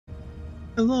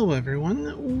Hello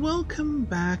everyone, welcome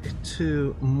back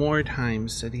to Mordheim,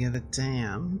 City of the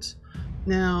Damned.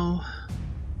 Now,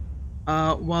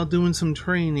 while doing some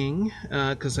training,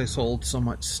 because I sold so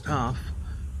much stuff,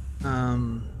 I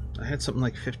had something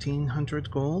like 1,500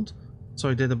 gold, so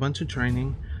I did a bunch of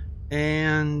training,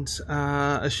 and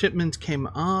a shipment came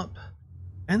up,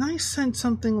 and I sent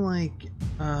something like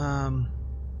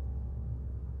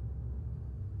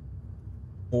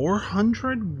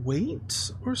 400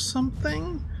 weight or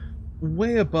something,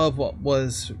 way above what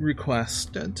was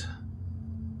requested.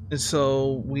 And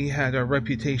so we had our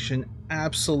reputation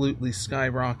absolutely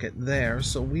skyrocket there,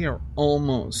 so we are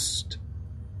almost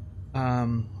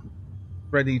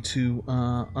ready to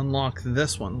unlock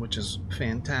this one, which is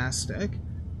fantastic.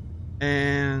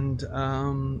 And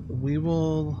that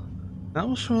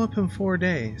will show up in 4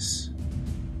 days.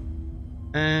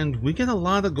 And we get a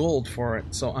lot of gold for it,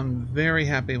 so I'm very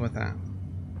happy with that.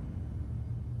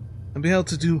 I'll be able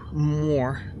to do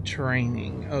more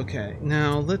training. Okay,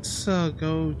 now let's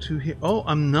go to here. Oh,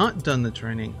 I'm not done the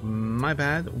training. My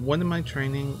bad. What am I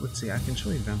training? Let's see, I can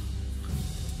show you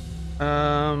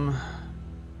now.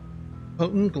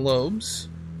 Potent globes.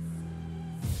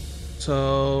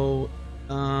 So,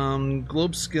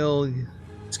 globe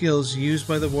skills used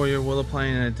by the warrior will apply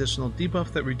an additional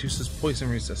debuff that reduces poison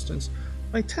resistance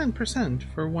by 10%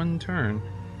 for 1 turn,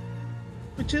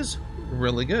 which is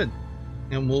really good.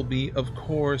 And we'll be, of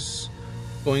course,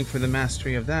 going for the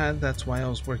mastery of that. That's why I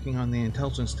was working on the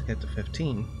intelligence to get to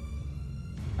 15.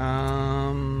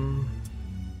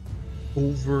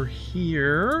 Over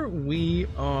here, we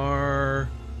are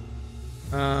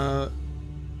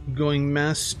going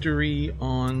mastery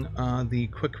on the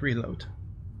quick reload.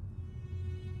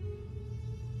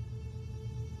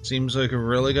 Seems like a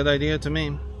really good idea to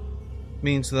me.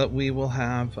 Means that we will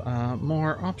have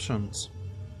more options.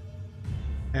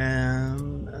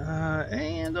 And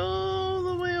all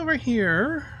the way over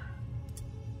here,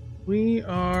 we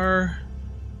are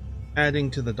adding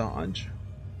to the dodge.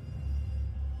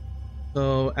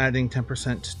 So adding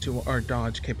 10% to our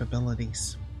dodge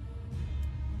capabilities.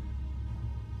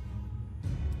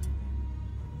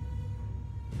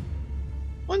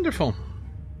 Wonderful.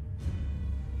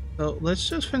 So let's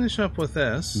just finish up with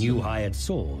this. New hired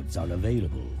swords are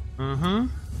available. Uh-huh.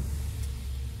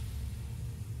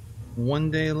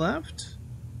 1 day left.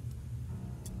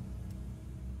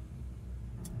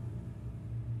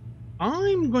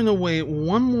 I'm going to wait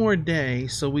 1 more day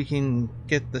so we can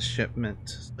get the shipment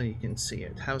so you can see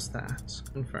it. How's that?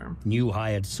 Confirm. New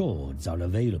hired swords are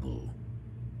available.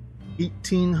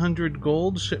 1,800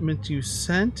 gold. Shipment you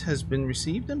sent has been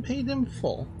received and paid in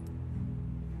full.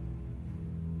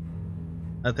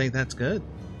 I think that's good.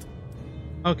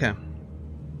 Okay.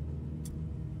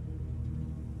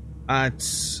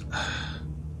 It's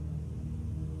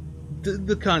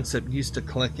the concept used to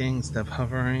clicking instead of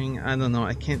hovering. I don't know.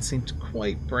 I can't seem to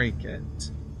quite break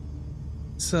it.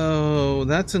 So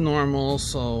that's a normal.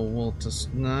 So we'll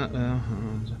just not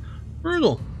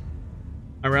brutal.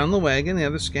 Around the wagon, the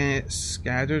others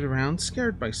scattered around,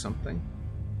 scared by something.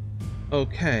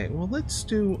 Okay. Well, let's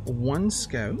do 1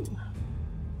 scout.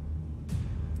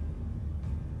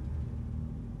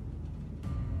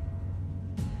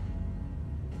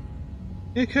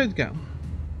 It could go.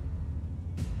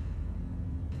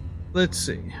 Let's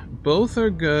see. Both are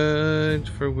good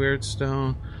for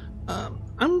Weirdstone.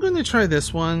 I'm going to try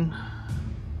this one.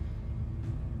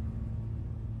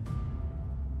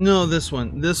 No, this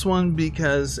one. This one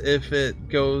because if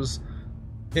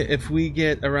we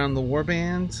get around the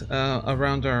warband,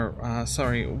 around our,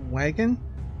 wagon,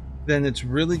 then it's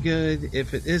really good.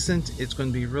 If it isn't, it's going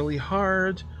to be really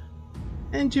hard.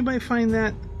 And you might find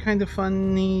that kind of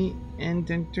funny and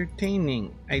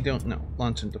entertaining. I don't know.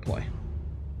 Launch and deploy.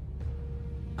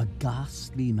 A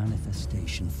ghastly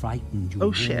manifestation frightened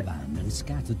your warband and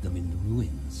scattered them in the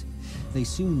ruins. They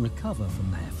soon recover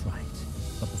from their fright,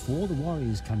 but before the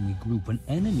warriors can regroup, an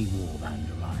enemy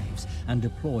warband arrives and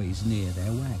deploys near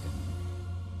their wagon.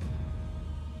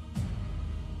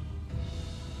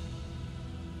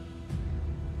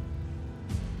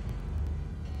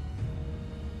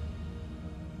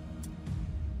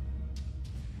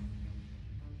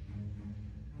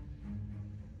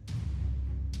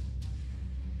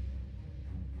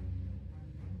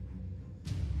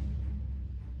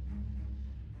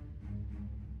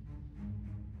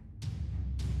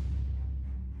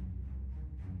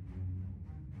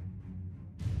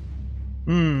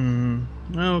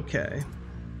 Okay.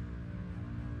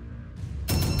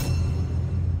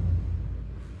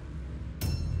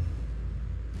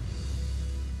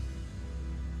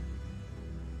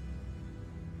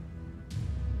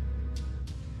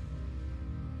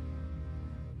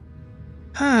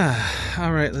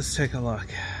 Alright, let's take a look.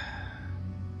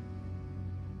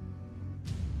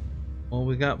 Well,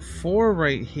 we got 4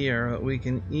 right here that we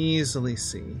can easily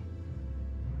see.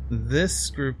 This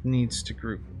group needs to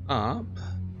group up.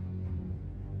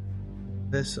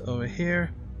 This over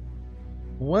here.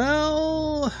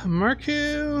 Well,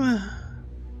 Marku,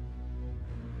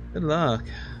 good luck.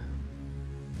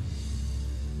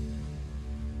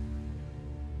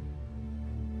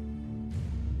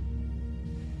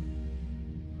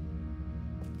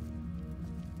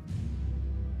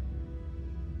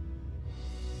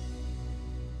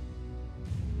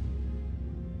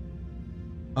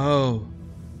 Oh.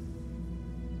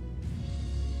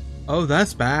 Oh,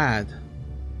 that's bad.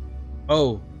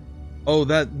 Oh. Oh,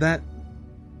 that's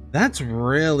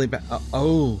really bad.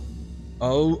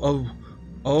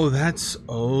 That's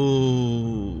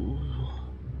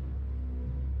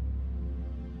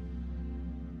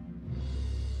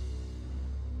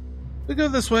we go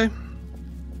this way.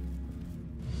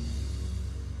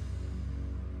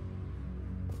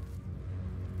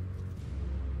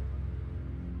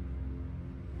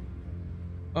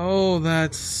 Oh,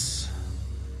 that's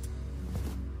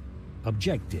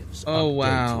objectives. Oh,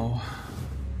 wow.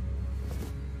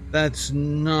 That's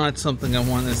not something I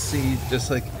want to see just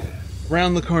like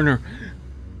around the corner.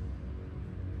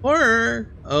 Horror!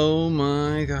 Oh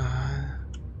my god.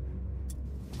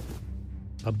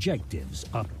 Objectives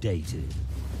updated.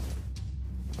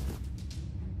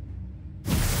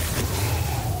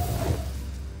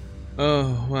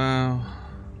 Oh, wow.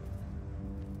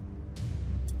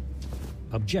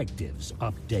 Objectives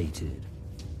updated.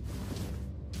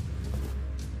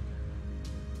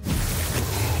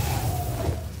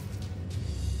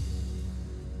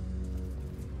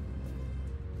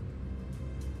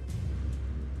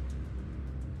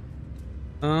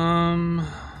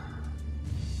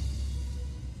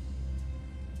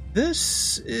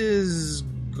 This is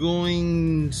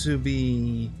going to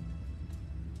be...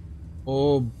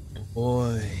 Oh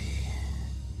boy.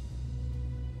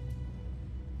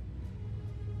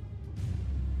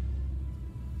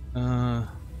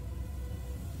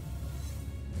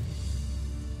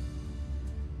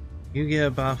 You get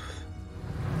a buff.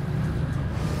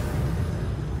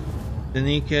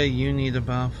 Danica, you need a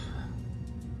buff.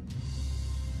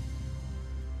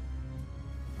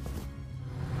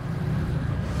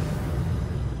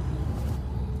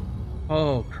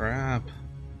 Oh crap.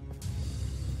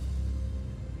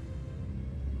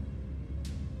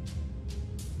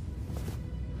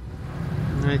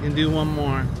 I can do one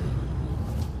more.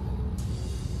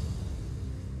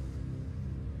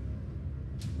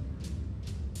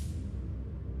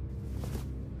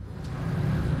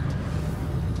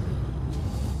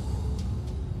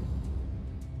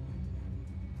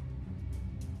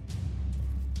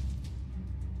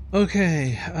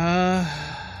 Okay,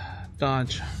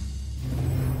 dodge.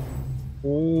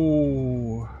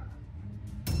 Ooh.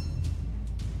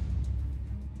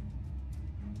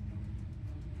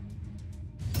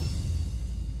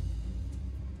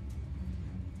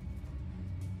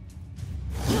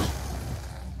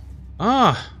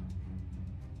 Ah!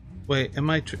 Wait, am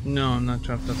I no, I'm not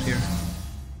trapped up here.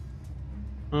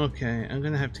 Okay, I'm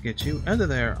gonna have to get you out of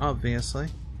there, obviously.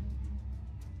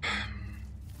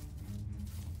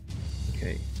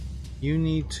 Okay, you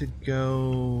need to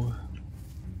go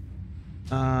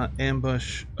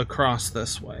ambush across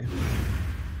this way.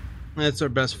 That's our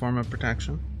best form of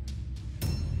protection.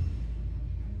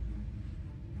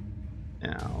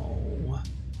 Ow.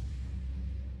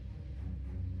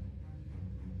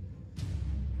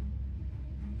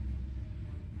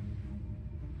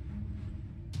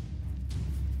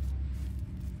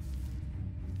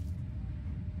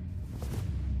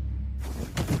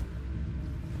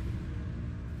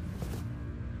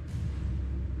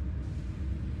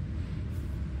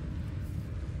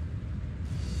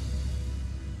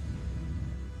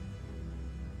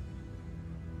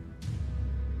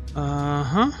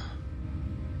 Uh-huh.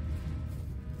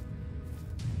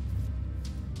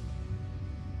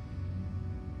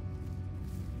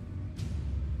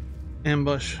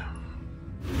 Ambush.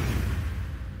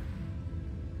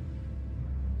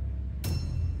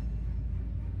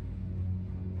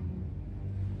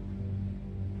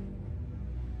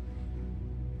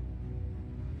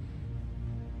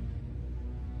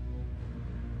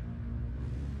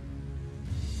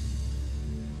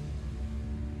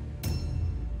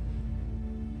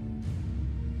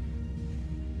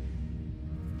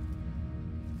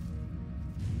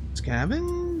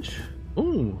 Scavenge?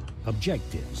 Ooh.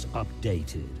 Objectives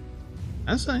updated.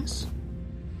 That's nice.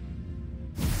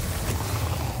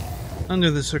 Under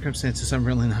the circumstances, I'm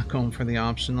really not going for the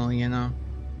optional, you know.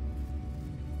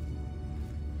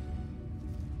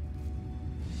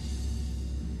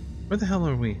 Where the hell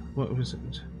are we? What was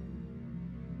it?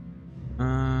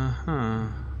 Uh-huh.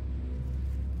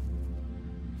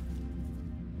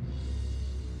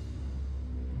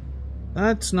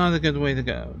 That's not a good way to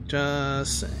go.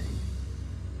 Just saying.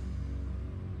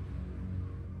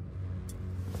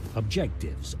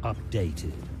 Objectives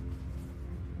updated.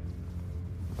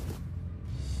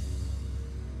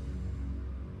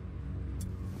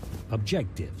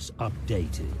 Objectives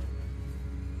updated.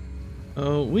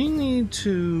 Oh, we need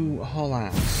to haul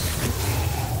ass.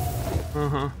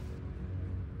 Uh-huh.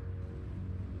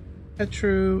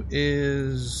 Petru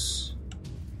is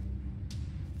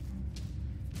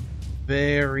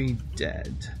very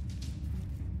dead.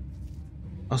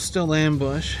 I'll still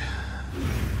ambush.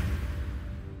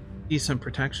 Decent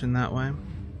protection that way.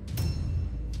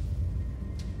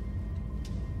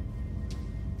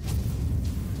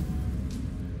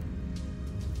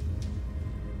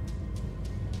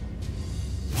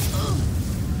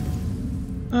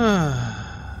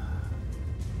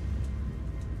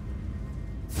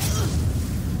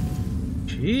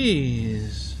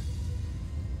 Jeez.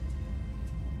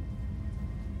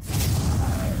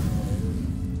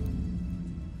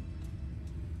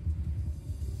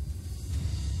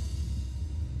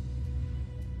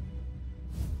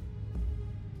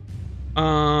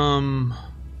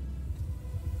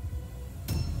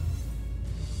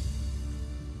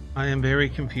 I am very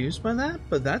confused by that,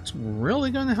 but that's really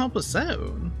going to help us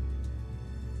out.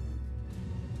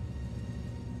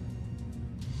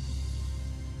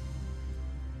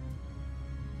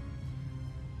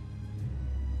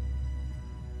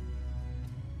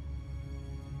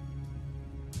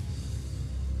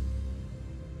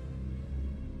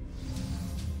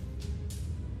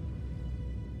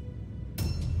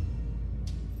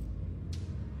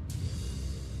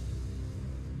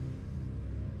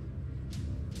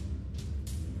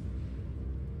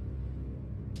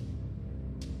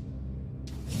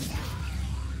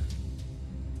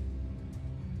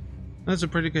 That's a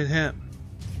pretty good hit.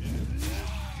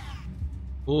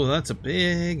 Oh, that's a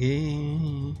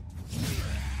biggie.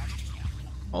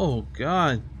 Oh,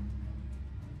 God.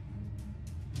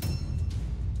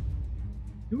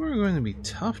 You are going to be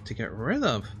tough to get rid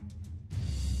of.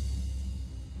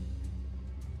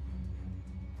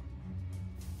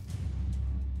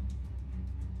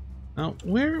 Now,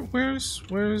 where's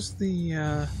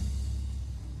the,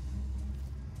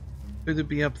 could it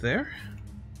be up there?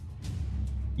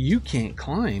 You can't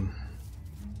climb.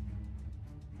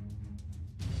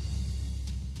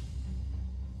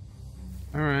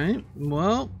 Alright,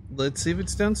 well, let's see if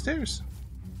it's downstairs.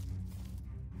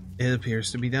 It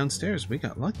appears to be downstairs. We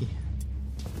got lucky.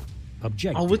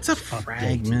 Objective. Oh, it's a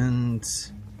fragment.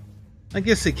 Updated. I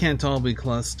guess it can't all be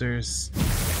clusters.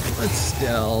 But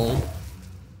still.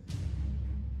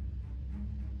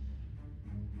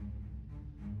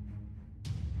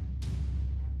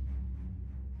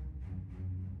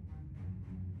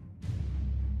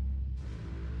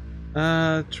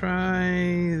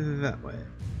 Try that way.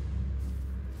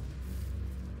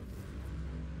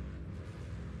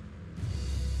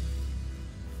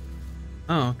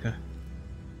 Oh, okay.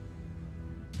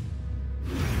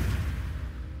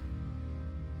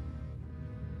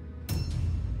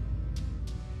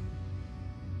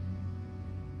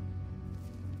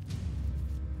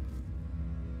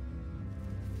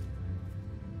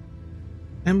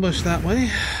 Ambush that way.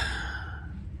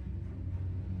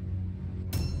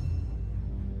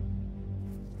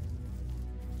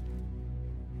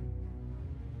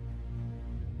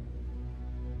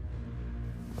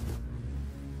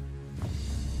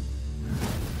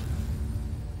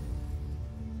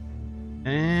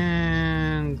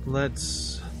 And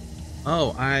let's...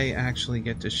 Oh, I actually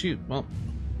get to shoot. Well,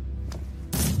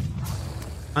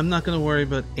 I'm not going to worry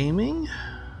about aiming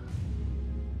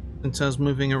since I was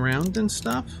moving around and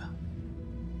stuff.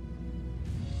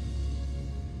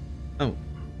 Oh.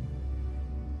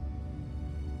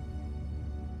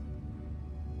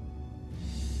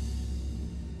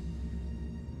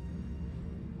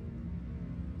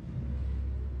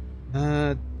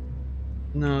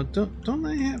 No, don't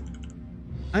I have...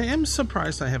 I am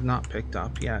surprised I have not picked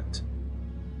up yet.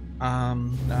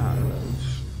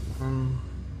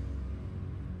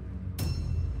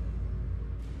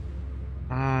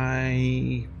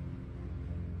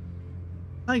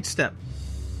 Sidestep.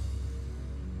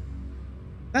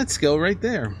 That skill right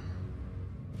there.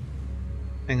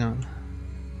 Hang on.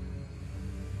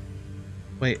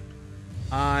 Wait.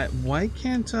 Why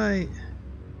can't I...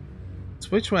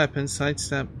 Switch weapon,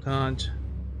 sidestep, dodge.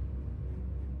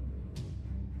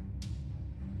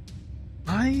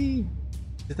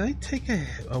 Did I take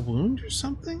a wound or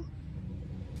something?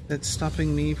 That's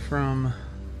stopping me from...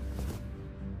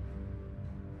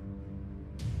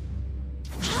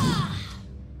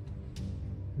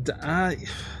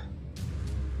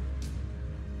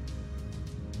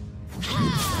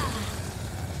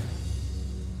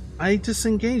 I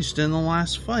disengaged in the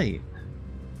last fight.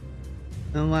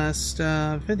 In the last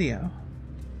video.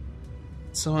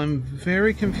 So I'm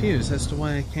very confused as to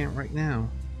why I can't right now.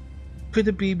 Could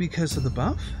it be because of the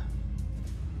buff?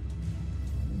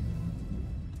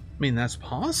 I mean, that's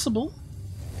possible.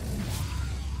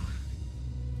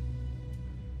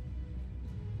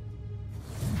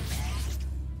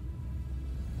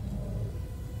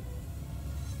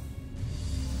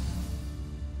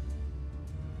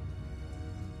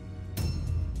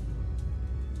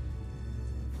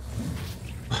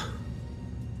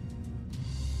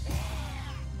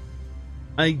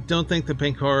 I don't think the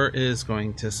pink horror is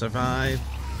going to survive.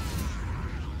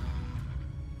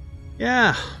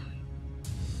 Yeah.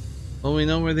 Well, we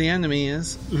know where the enemy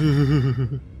is.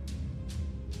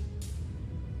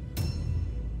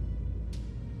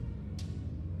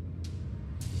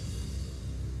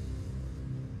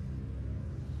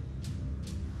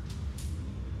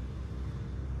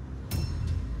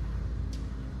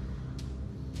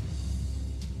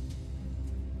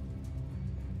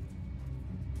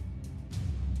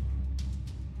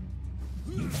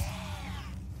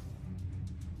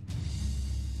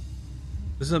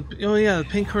 Oh yeah, the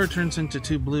pink horror turns into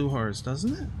 2 blue horrors,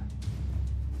 doesn't it?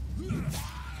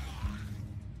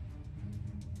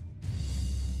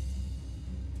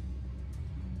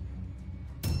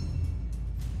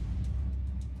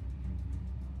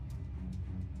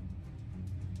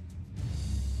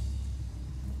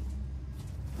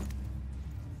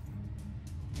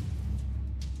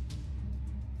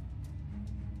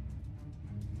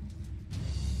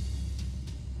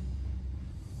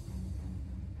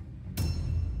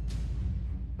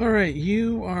 Alright,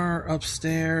 you are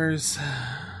upstairs.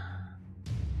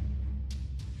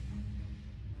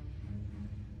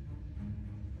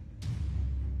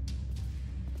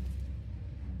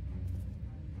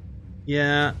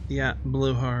 Yeah,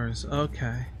 blue horrors.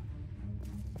 Okay.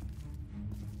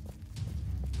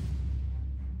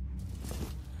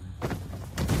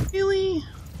 Really?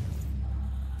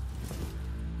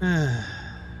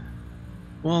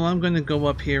 Well, I'm going to go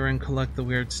up here and collect the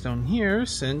weird stone here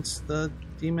since the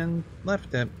demon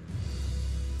left it.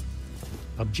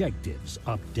 Objectives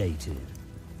updated.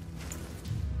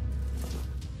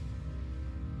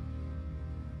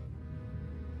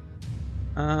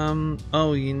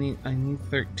 Oh, I need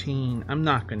 13. I'm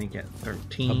not going to get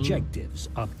 13. Objectives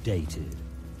updated.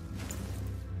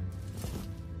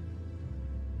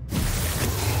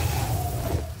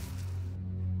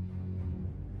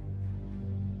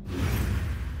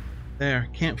 There,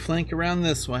 can't flank around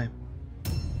this way.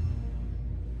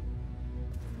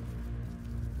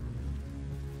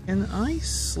 Can I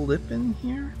slip in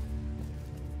here?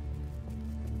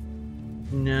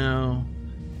 No.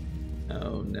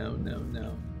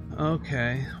 No.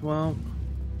 Okay, well,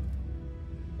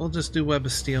 we'll just do Web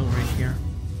of Steel right here.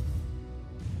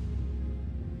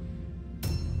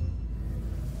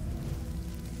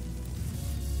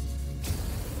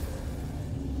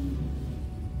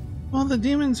 Well, the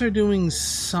demons are doing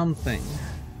something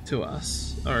to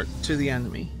us, or to the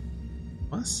enemy.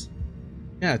 Us?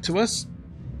 Yeah, to us,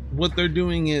 what they're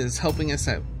doing is helping us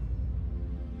out.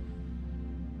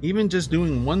 Even just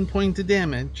doing 1 point of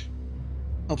damage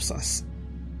helps us.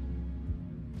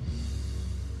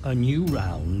 A new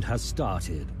round has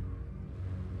started.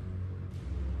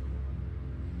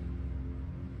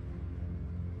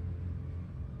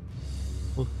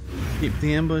 We'll keep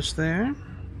the ambush there.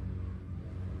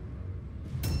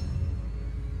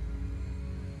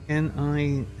 Can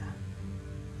I...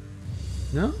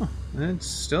 No, it's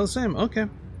still the same. Okay.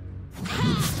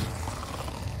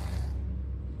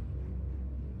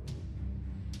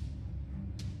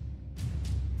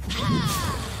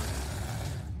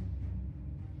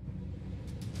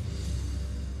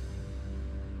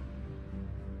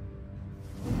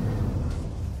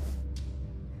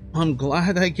 I'm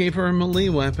glad I gave her a melee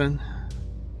weapon.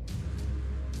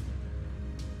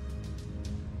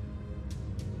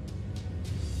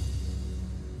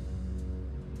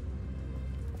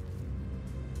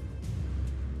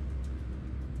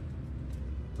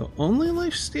 The only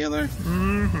life stealer?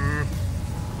 Mm-hmm.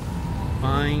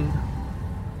 Fine.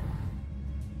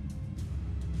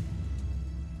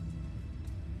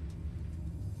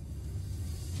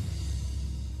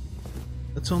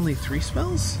 That's only 3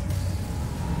 spells?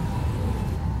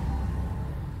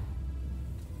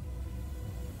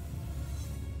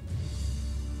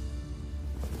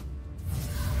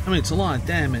 I mean, it's a lot of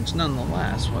damage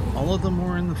nonetheless. What, all of them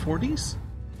were in the 40s?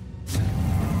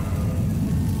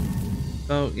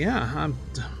 So, yeah,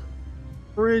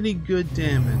 pretty good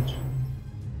damage.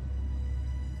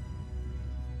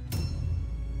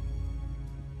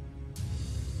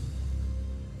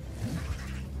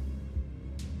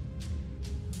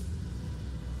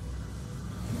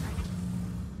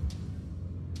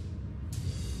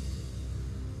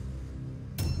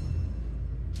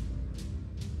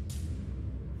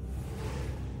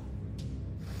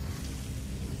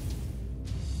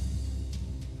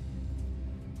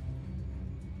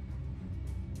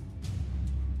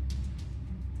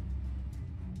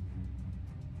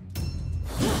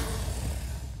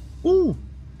 Ooh!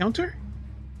 Counter?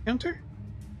 Counter?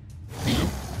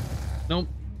 Nope.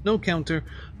 No counter,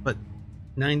 but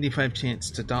 95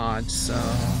 chance to dodge, so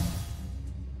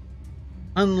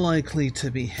unlikely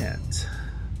to be hit.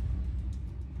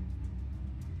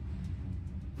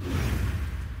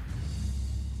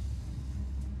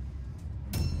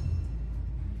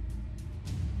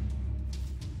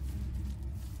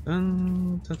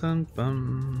 Dun, dun, dun,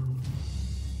 bum.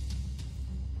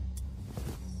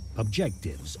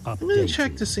 Objectives updated. I'm gonna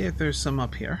check to see if there's some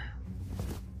up here.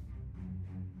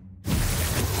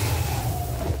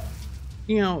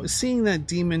 You know, seeing that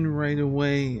demon right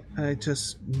away, I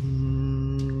just...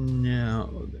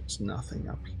 no, there's nothing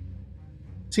up here.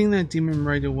 Seeing that demon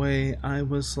right away, I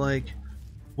was like,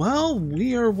 well,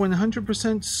 we are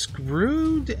 100%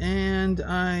 screwed, and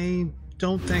I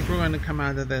don't think we're going to come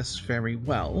out of this very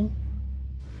well.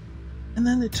 And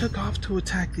then it took off to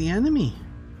attack the enemy.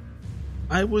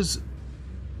 I was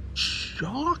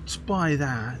shocked by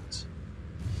that.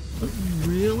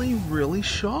 Really, really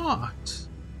shocked.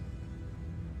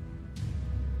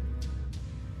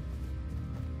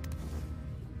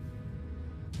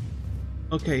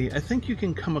 Okay, I think you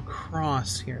can come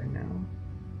across here now.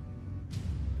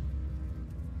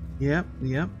 Yep,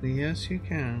 yes you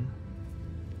can.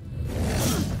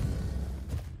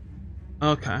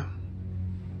 Okay.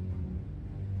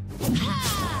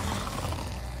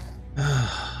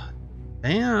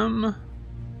 Damn.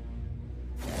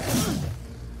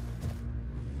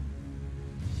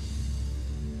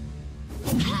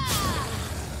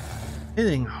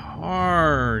 Hitting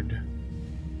hard.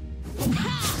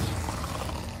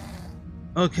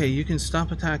 Okay, you can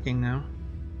stop attacking now.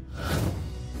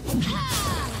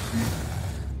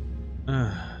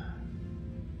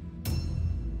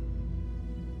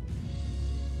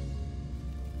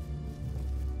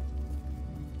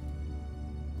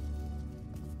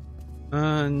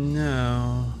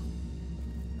 No.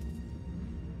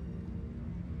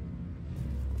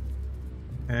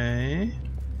 Okay.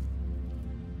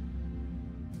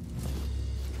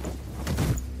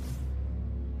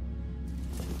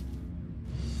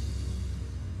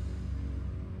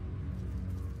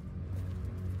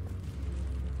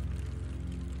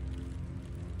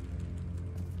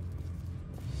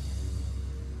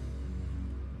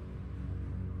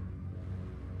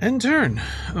 End turn.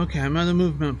 Okay, I'm out of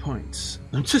movement points.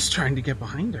 I'm just trying to get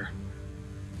behind her.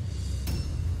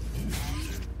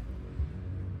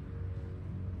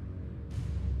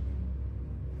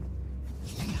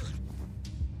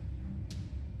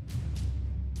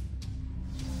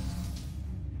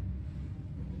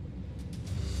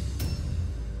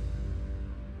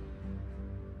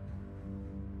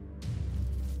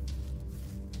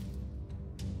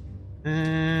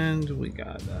 And we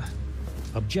got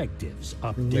objectives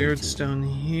updated. Weird stone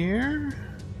here.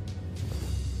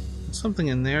 Something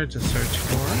in there to search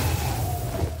for.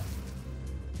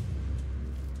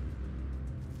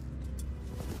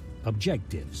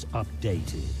 Objectives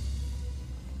updated.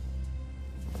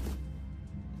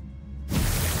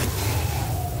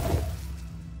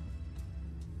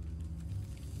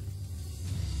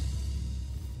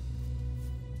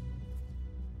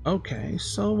 Okay,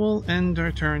 so we'll end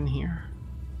our turn here.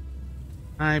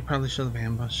 I probably should have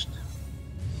ambushed.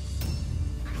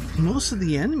 Most of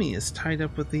the enemy is tied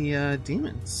up with the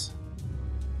demons.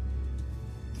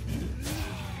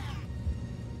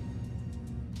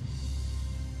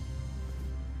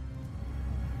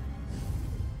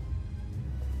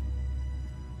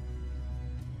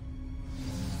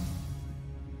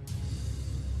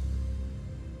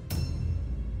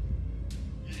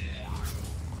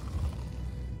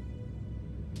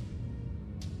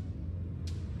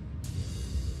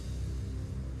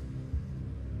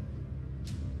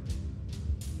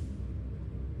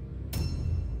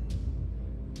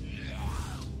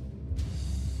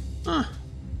 Huh.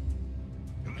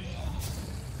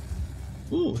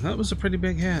 Ooh, that was a pretty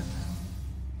big hit.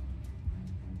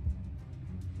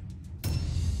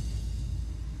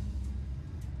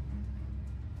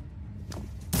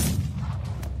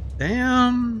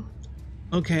 Damn.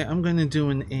 Okay, I'm gonna do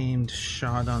an aimed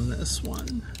shot on this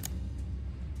one.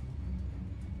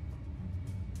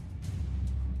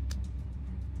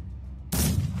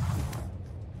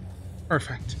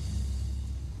 Perfect.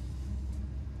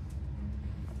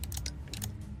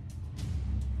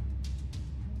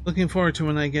 Looking forward to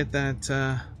when I get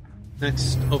that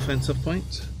next offensive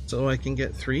point, so I can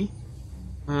get three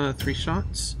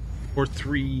shots or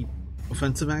 3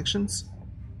 offensive actions.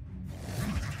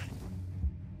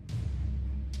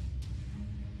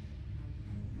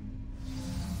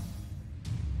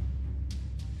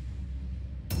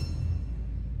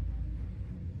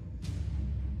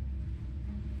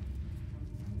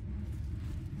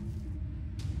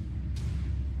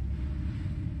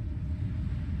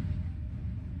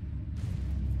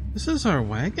 This is our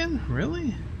wagon?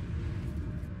 Really?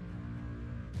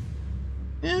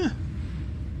 Yeah.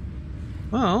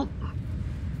 Well.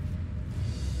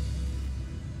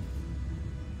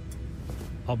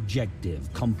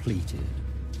 Objective completed.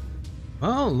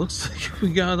 Well, looks like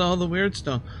we got all the weird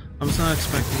stuff. I was not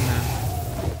expecting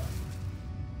that.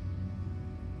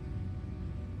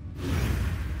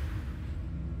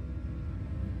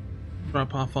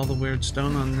 Drop off all the weird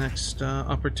stone on the next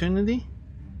opportunity.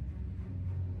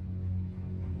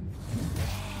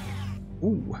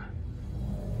 Ooh.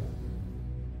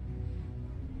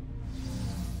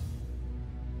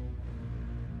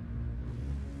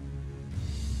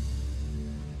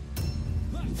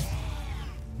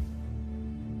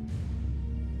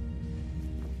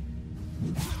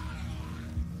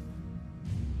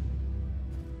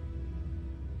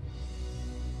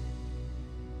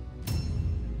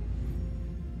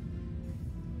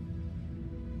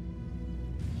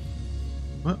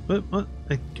 What?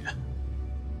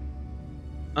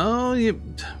 Oh, you...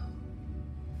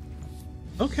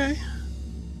 Okay.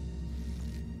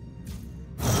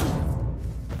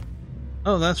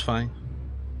 Oh, that's fine.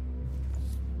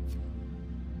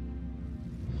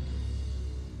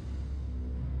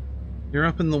 You're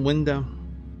up in the window.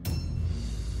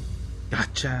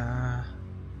 Gotcha.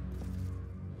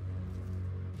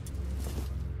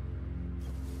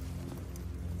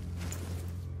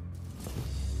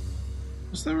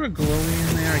 Was there a glowy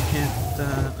in there? I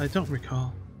can't, I don't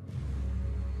recall.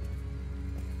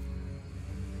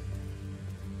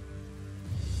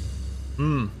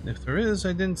 If there is,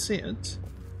 I didn't see it.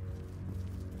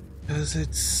 Because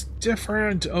it's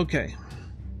different. Okay.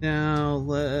 Now,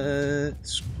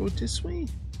 let's go this way.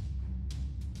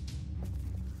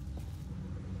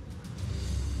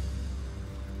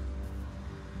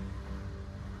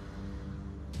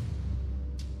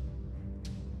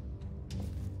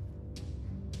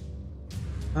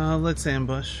 Let's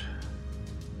ambush.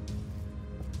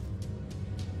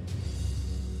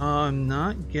 I'm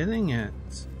not getting it.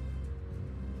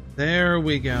 There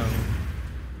we go.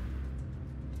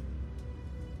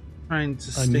 Trying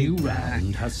to stay A new back.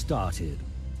 round has started.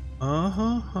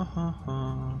 No.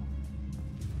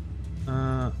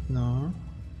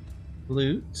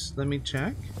 Loot. Let me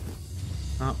check.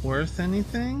 Not worth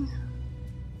anything.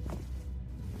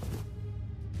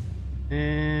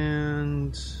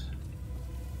 And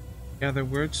gather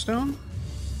wordstone.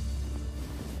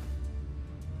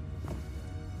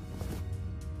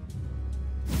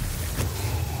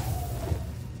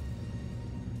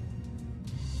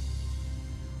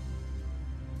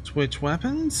 Switch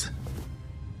weapons.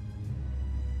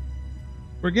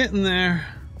 We're getting there.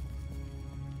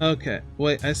 Okay,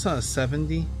 wait, I saw a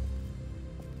 70.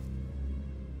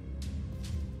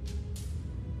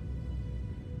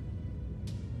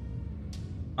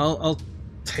 I'll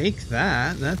take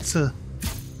that. That's a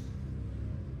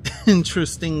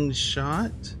interesting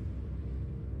shot.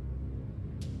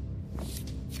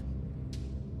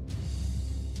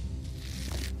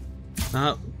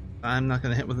 Oh, I'm not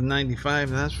gonna hit with a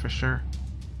 95, that's for sure.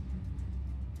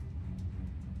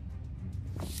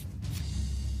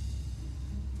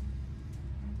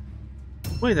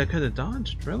 Wait, I could have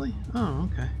dodged, really? Oh,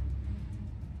 okay.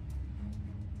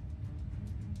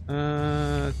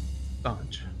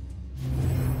 Dodge.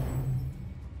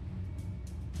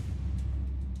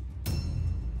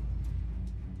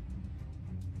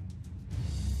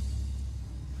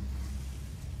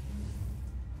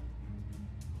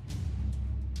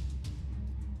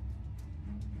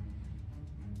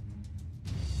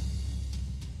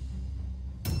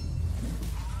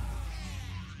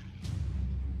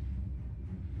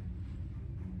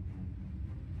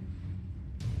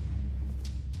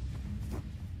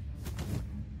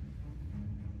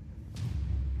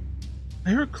 I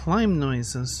hear climb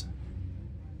noises.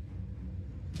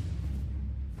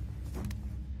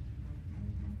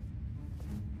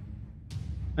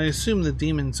 I assume the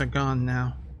demons are gone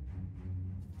now.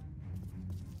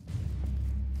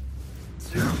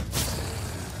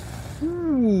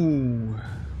 Ooh.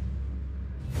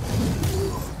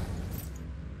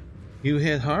 You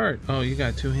hit hard. Oh, you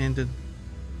got two-handed.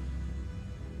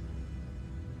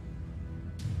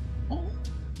 Oh,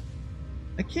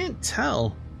 I can't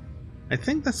tell. I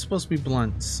think that's supposed to be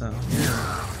blunt, so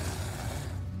yeah.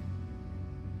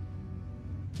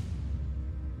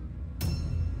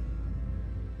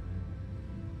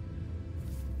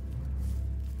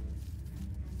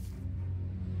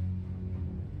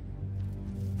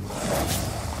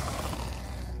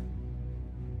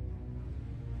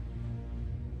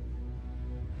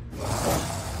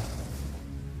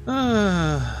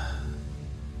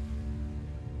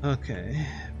 Okay,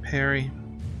 parry.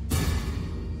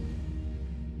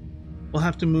 We'll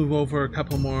have to move over a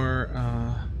couple more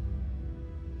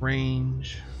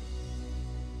range.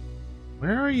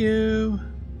 Where are you?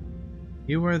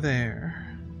 You are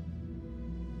there.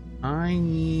 I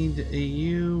need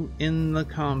you in the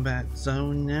combat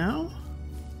zone now.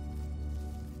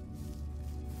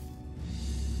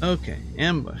 Okay,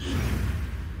 ambush.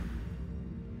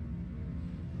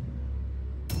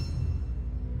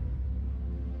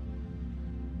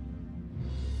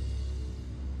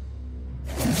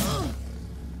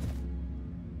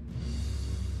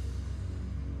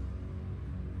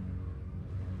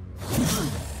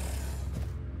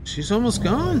 She's almost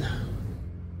gone.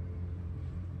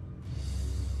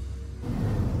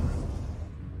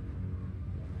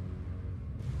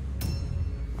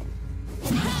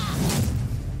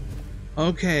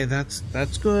 Okay, that's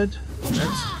good.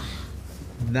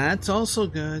 That's also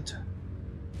good.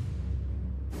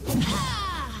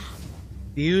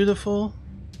 Beautiful.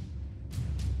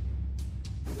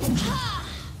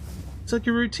 It's like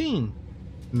a routine.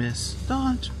 Miss,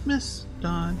 dodge,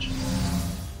 dodge.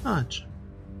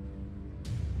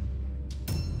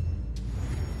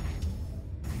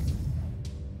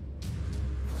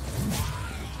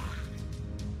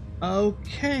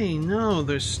 Okay, no,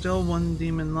 there's still one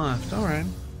demon left. Alright.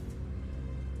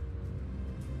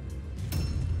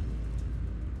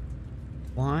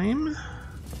 Climb.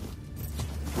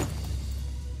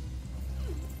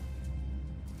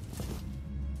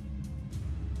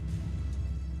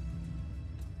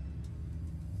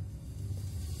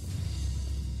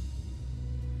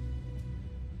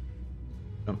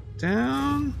 Jump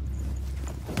down.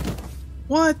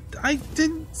 What? I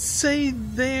didn't say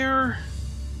there.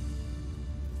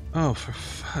 Oh, for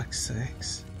fuck's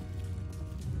sakes.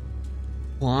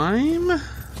 Climb?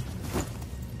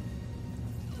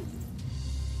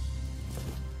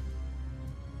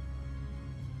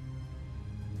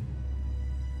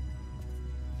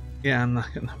 Yeah, I'm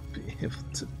not gonna be able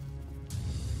to.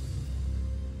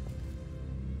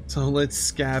 So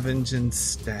let's scavenge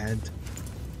instead.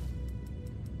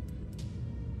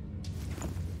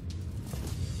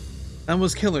 That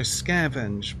was killer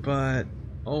scavenge, but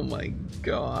oh my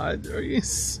god, are you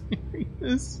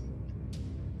serious?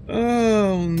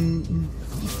 Oh.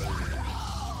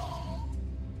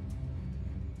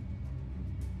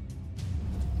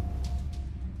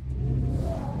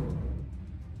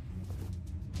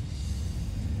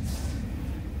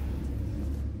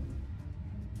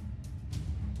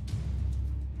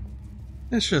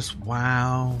 It's just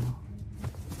wow.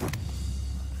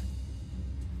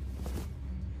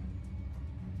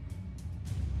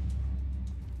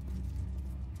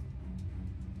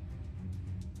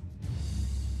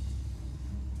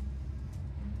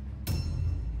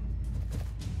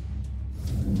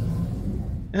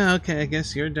 Yeah, okay, I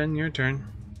guess you're done your turn.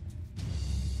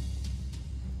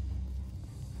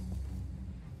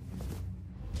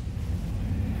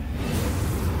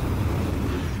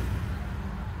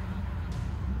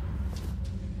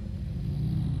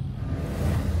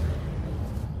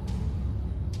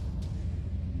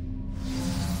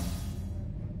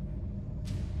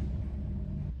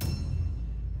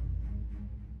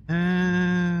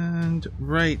 And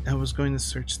right, I was going to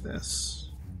search this.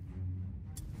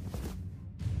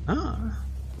 Ah.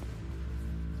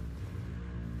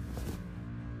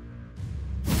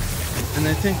 And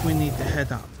I think we need to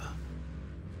head up.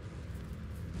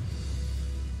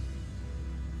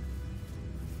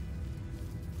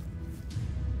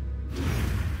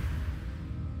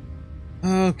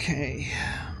 Okay.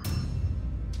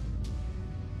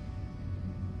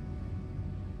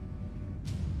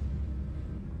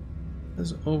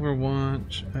 Does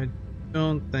Overwatch? I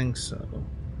don't think so.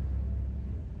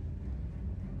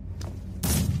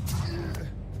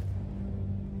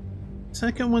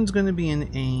 Second one's going to be an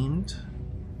aimed.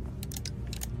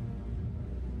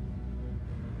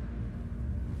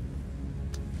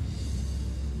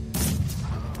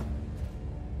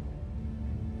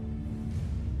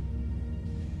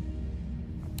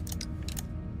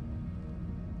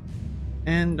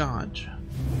 And dodge.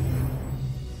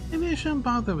 Hey maybe I shouldn't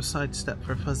bother with sidestep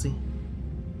for Fuzzy.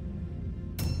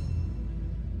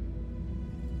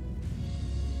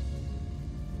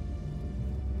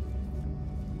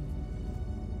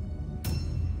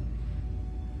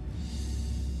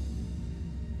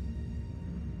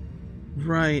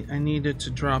 Right, I needed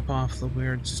to drop off the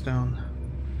weird stone.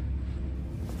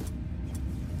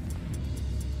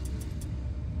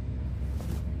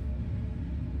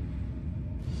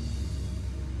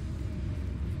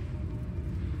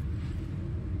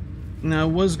 Now, I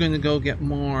was going to go get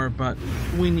more, but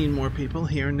we need more people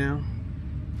here now.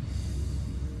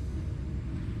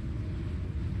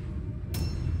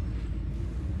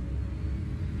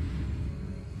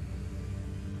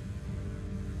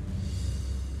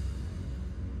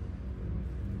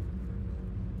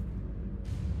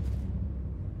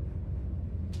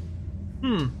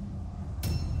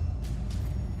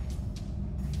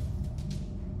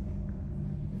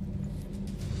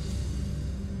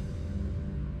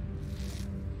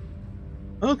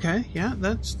 Okay, yeah,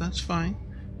 that's fine.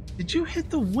 Did you hit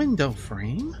the window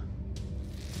frame?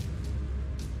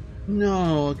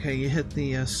 No, okay, you hit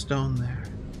the stone there.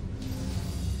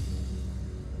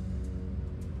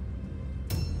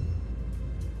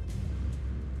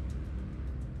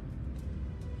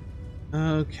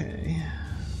 Okay.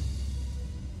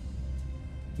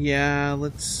 Yeah,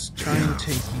 let's try and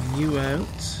take you out.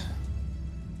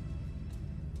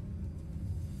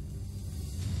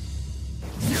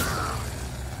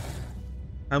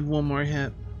 Have one more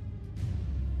hit.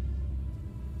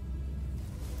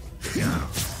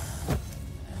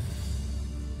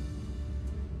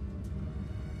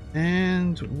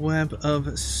 And web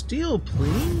of steel,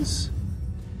 please.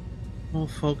 We'll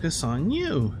focus on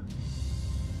you.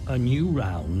 A new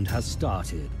round has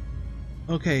started.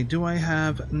 Okay, do I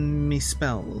have me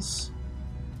spells?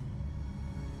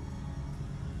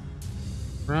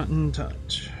 Rotten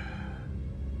Touch.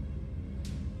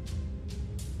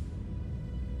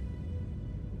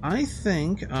 I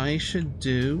think I should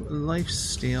do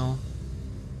Lifesteal.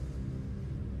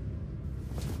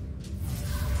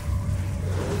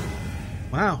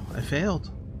 Wow, I failed.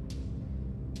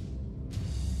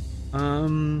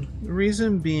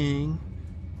 Reason being,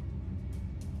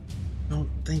 I don't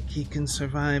think he can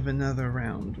survive another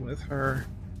round with her.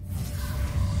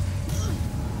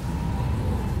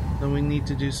 So we need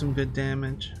to do some good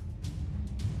damage.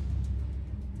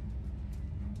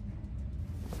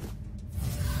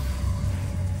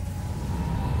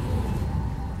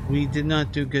 We did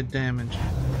not do good damage.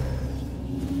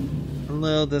 A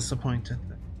little disappointed.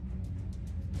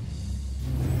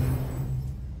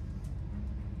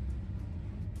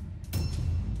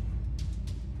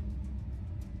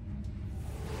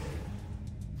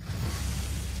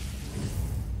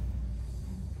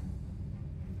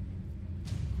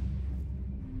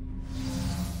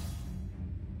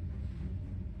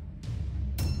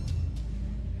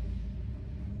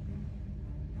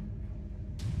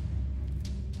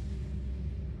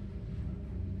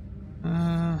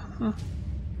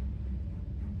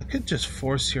 I could just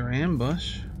force your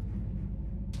ambush.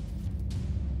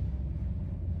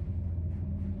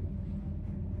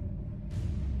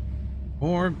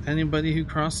 Or anybody who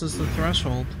crosses the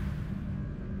threshold.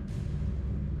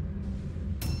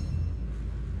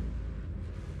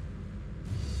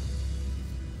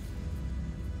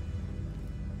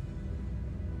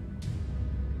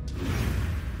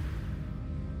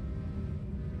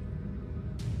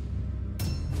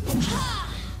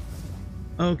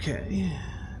 Okay,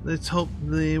 let's hope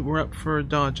we're up for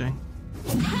dodging.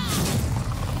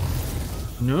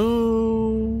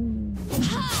 No.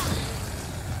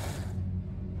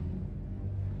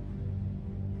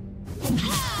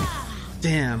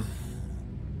 Damn.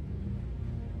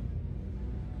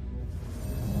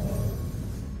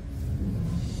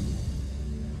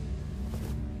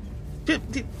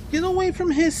 Get away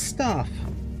from his stuff.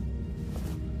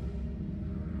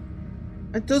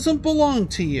 It doesn't belong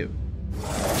to you.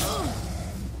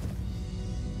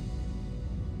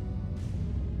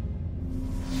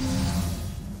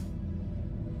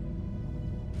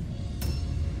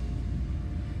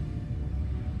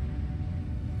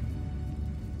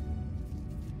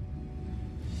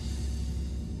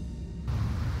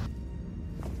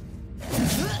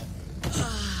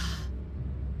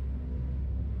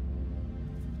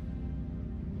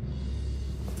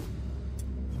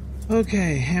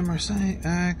 Okay, hammer,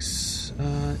 axe,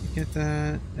 get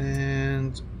that,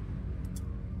 and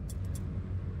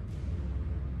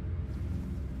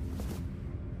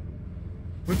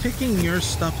we're taking your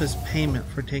stuff as payment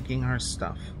for taking our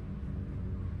stuff.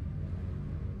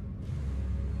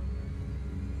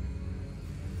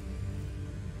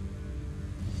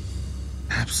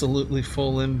 absolutely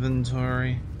full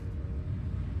inventory.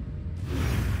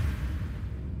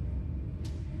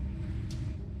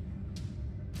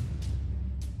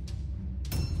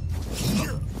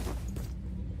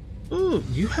 Ooh,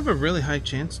 you have a really high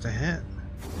chance to hit.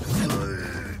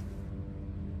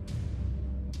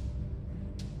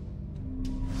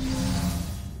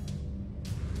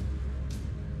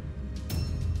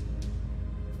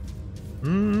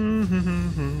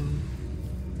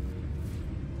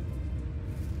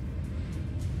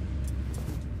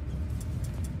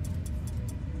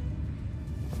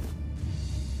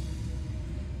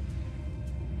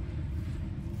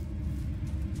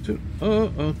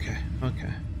 Oh, okay,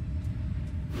 okay.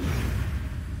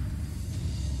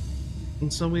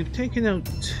 And so we've taken out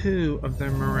 2 of their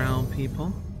morale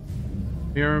people.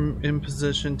 We are in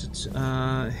position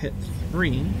to hit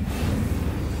 3. How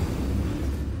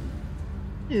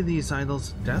many of these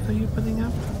idols of death are you putting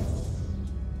up?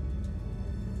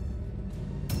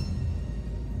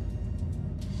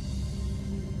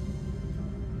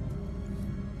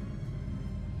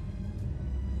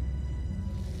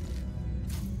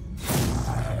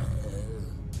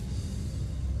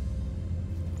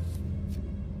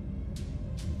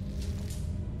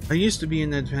 I used to be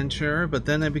an adventurer, but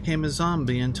then I became a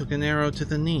zombie and took an arrow to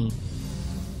the knee.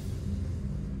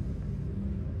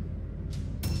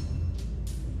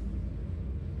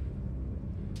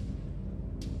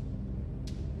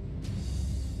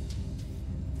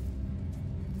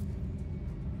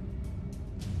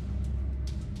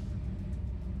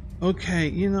 Okay,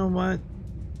 you know what?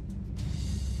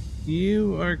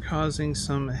 You are causing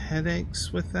some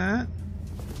headaches with that.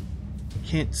 I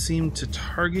can't seem to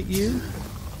target you.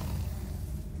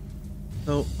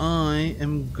 So I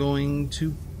am going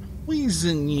to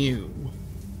poison you.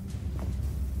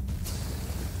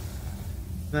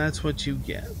 That's what you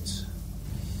get.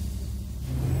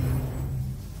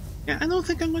 Yeah, I don't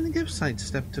think I'm going to give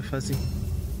sidestep to Fuzzy.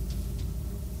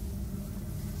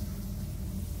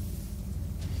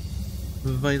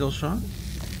 Vital shot.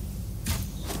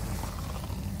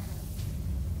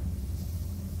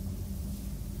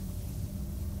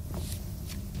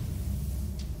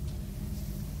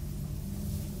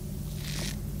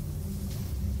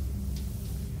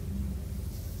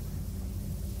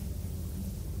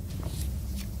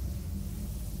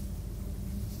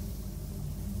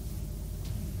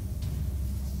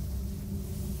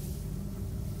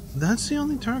 That's the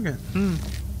only target.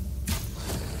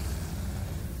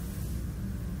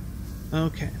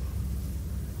 Okay.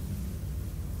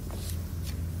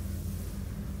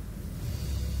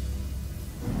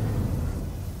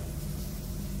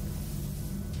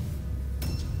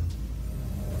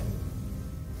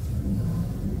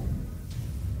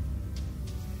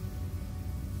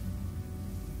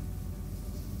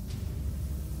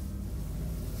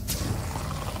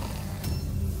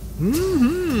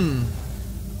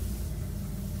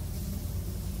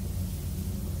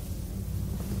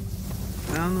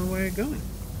 I don't know where you're going.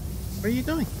 Where are you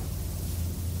going?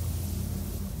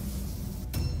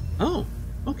 Oh,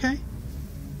 okay.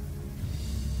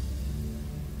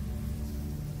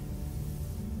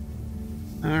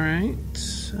 All right.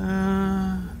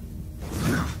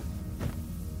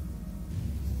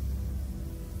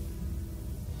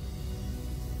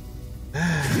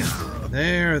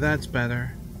 There, that's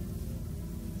better.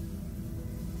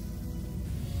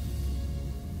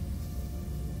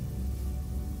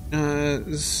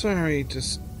 Sorry,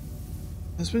 just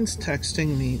husband's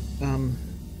texting me.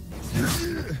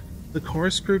 The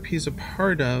chorus group he's a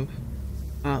part of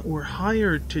were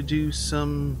hired to do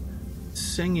some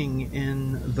singing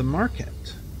in the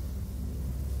market.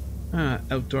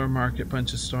 Outdoor market,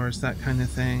 bunch of stores, that kind of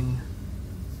thing.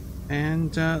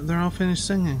 And they're all finished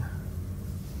singing.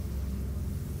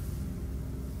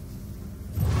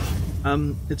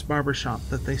 It's barbershop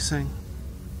that they sing.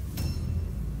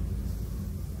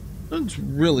 That's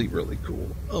really, really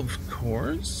cool. Of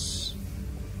course.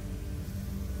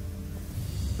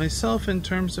 Myself, in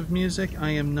terms of music,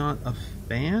 I am not a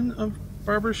fan of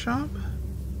barbershop,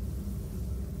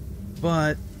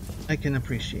 but I can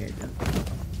appreciate it.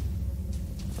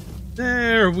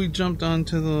 There, we jumped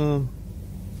onto the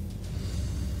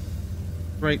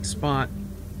right spot,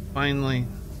 finally.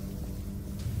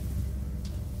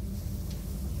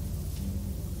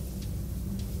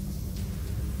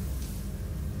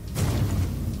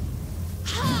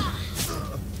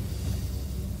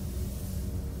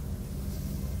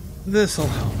 This'll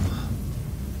help.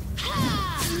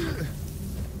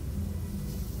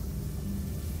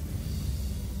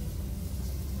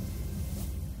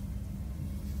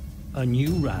 A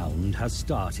new round has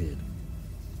started.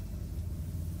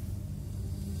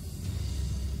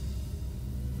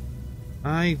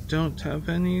 I don't have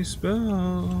any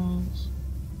spells.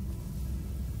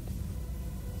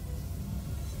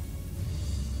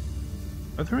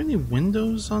 Are there any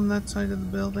windows on that side of the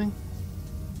building?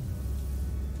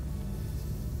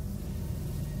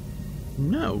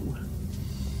 No.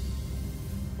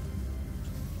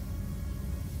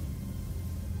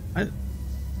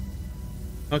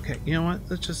 Okay, you know what?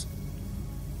 Let's just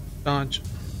dodge.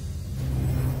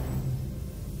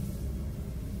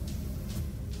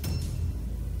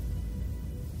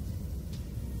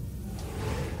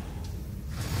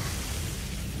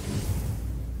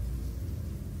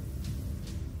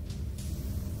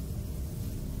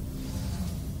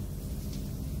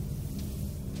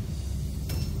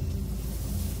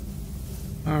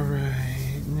 All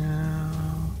right, now.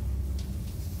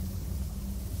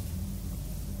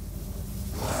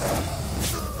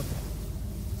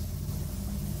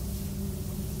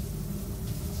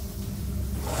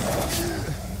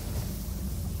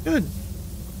 Good.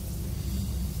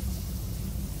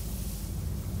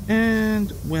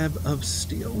 And web of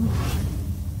steel.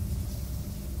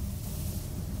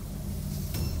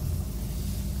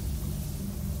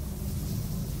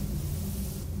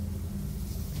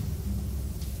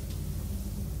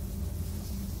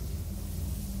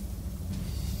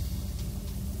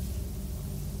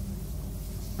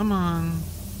 Come on.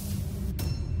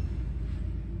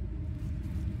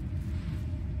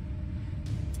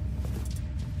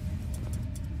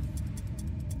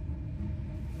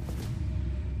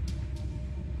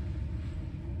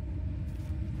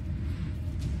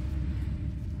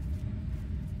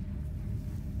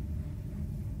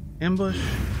 Ambush.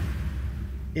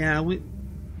 Yeah,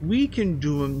 we can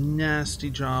do a nasty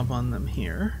job on them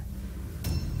here.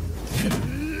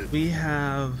 We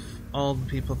have all the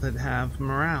people that have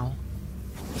morale.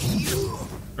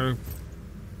 Or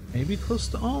maybe close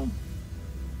to all.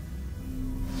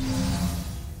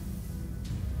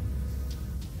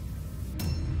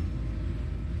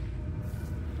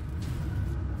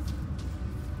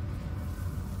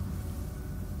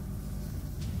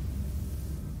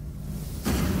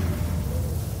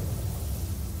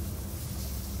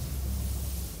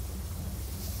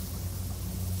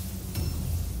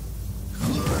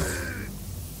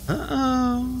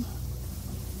 Uh-oh.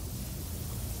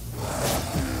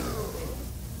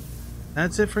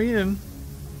 That's it for you.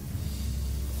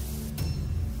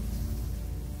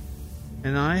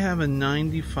 And I have a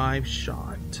 95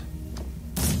 shot.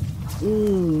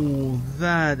 Ooh,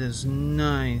 that is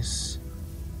nice.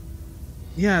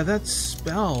 Yeah, that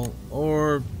spell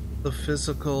or the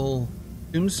physical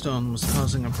tombstone was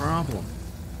causing a problem.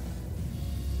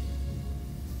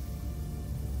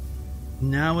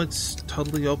 Now it's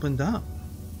totally opened up.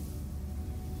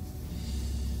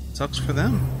 Sucks for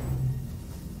them.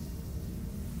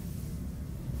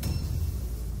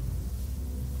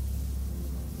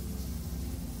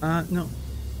 No.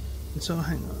 So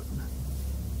hang on.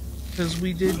 Because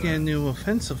we did get a new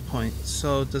offensive point,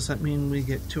 so does that mean we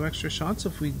get 2 extra shots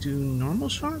if we do normal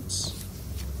shots?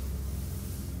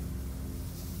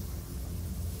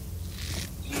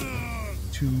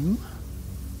 Two.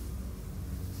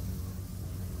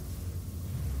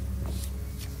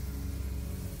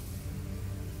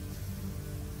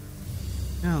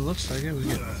 Yeah, it looks like it. We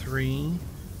get 3.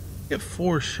 Get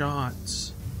 4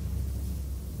 shots.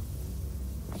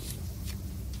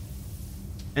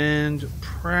 And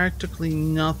practically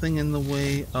nothing in the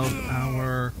way of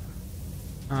our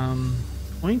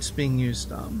points being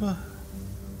used up.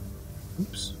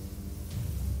 Oops.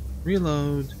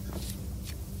 Reload.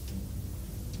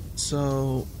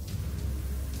 So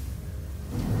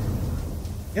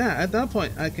yeah, at that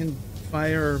point I can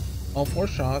fire all 4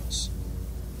 shots,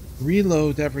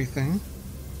 reload everything,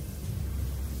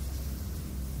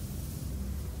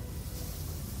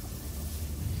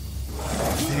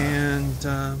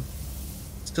 and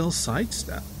still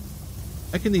sidestep.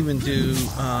 I can even do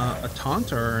a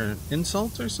taunt or an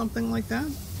insult or something like that.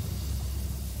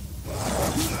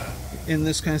 In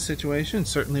this kind of situation,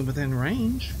 certainly within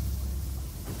range.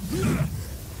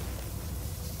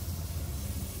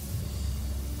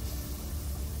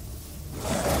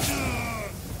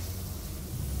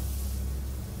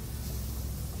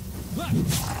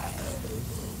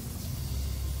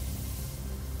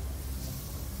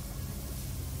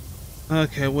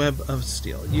 Okay, web of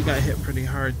steel. You got hit pretty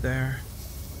hard there.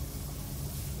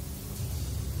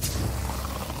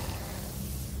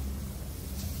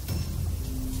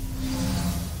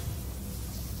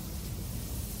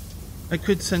 I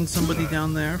could send somebody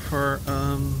down there for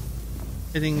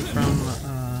hitting from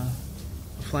a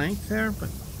flank there, but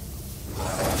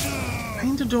I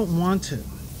kinda don't want to.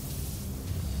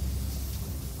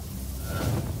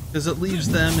 Because it leaves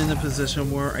them in a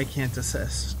position where I can't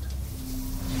assist.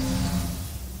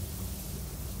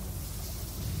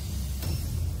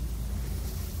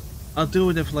 I'll do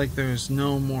it if, like, there's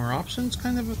no more options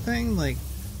kind of a thing. Like,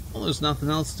 well, there's nothing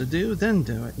else to do, then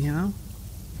do it, you know?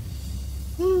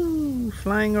 Woo!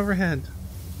 Flying overhead.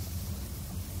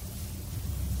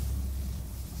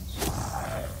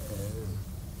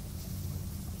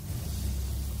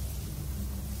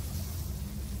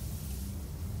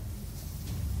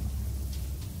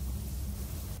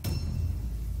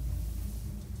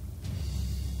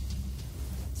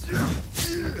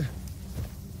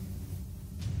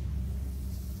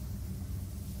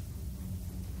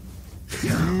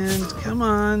 And come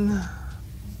on.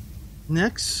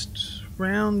 Next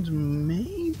round,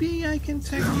 maybe I can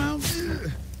take him out.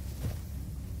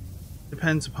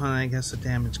 Depends upon, I guess, the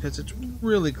damage, because it's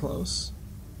really close.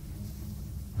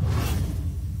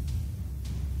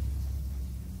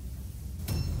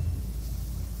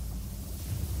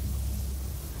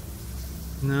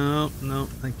 No,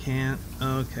 I can't.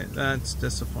 Okay, that's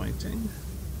disappointing.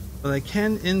 But I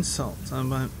can insult.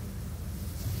 But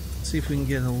see if we can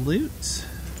get a loot.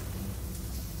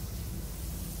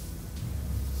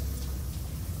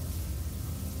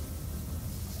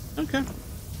 Okay.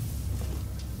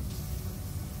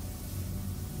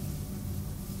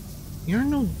 You're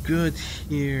no good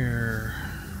here.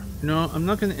 No, I'm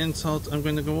not going to insult. I'm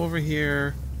going to go over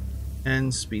here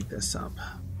and speed this up.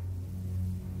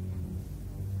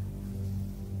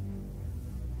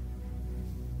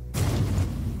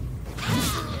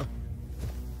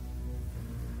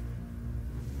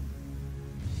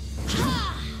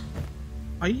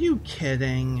 Are you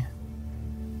kidding?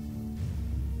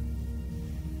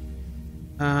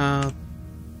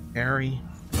 Harry,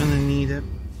 gonna need it.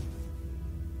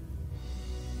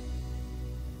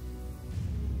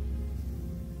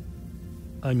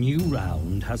 A new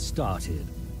round has started.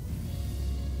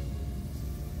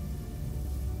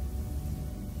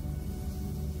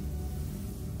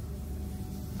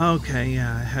 Okay,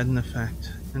 yeah, it had an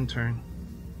effect in turn.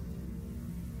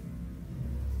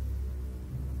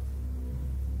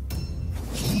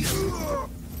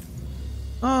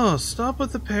 Oh, stop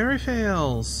with the parry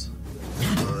fails.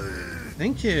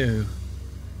 Thank you.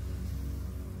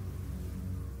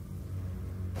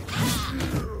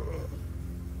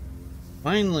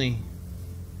 Finally.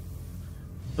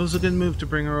 It was a good move to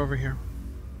bring her over here.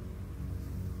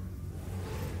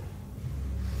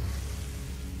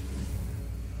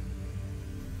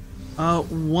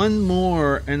 One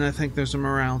more, and I think there's a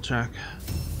morale check.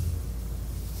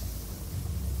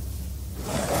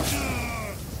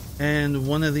 And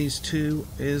one of these two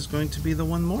is going to be the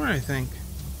one more, I think.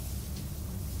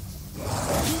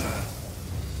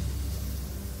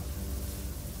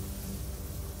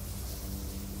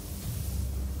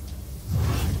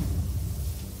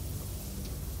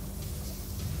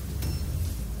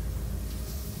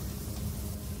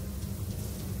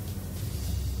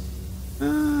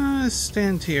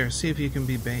 Stand here, see if you can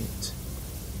be bait.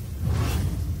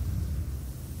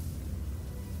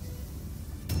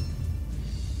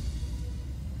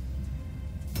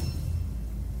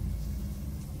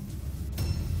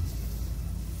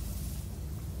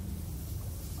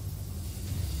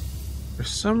 For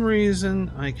some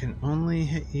reason, I can only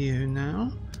hit you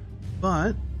now,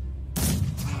 but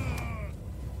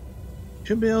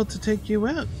should be able to take you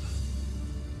out.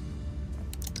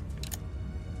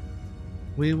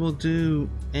 We will do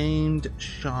aimed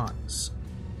shots.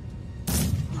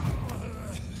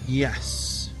 Yes.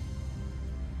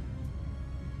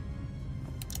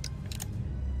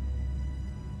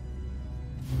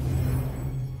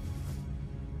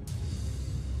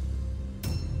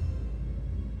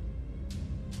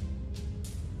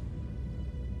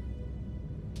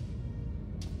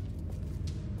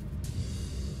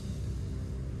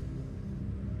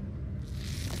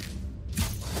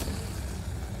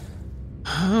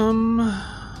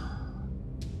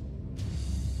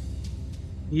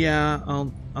 Yeah,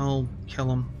 I'll kill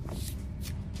him.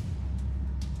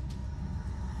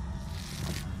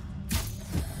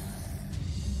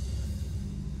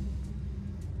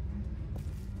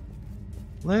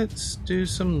 Let's do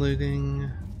some looting.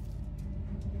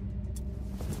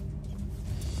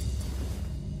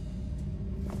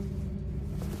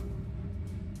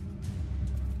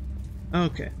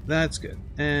 Okay, that's good.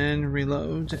 And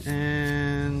reload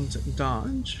and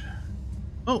dodge.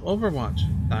 Oh, Overwatch.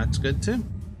 That's good too.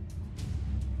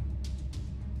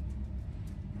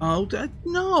 Oh,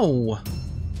 no!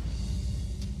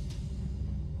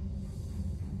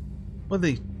 Were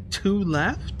they two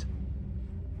left?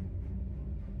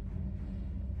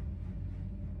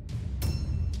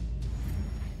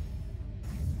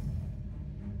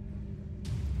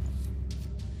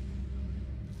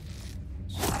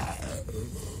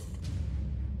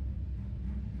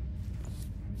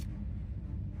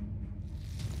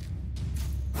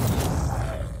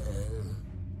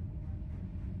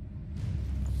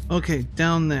 Okay,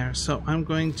 down there. So I'm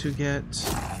going to get...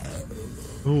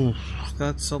 Ooh,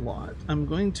 that's a lot. I'm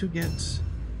going to get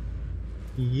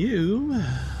you.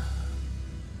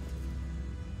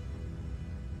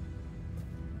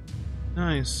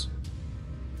 Nice.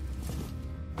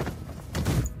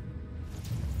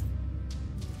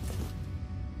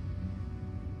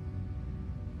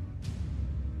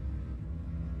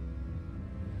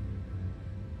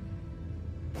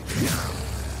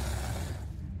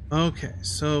 Okay,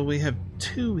 so we have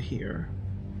 2 here.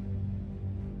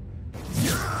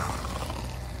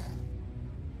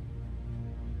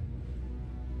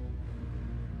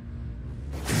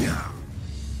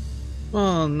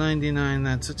 Well, 99,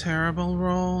 that's a terrible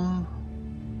roll.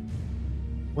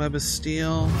 Web of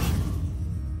Steel.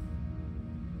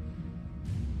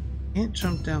 Can't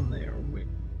jump down there. Wait,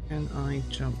 can I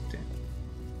jump down?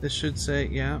 This should say,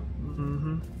 yeah.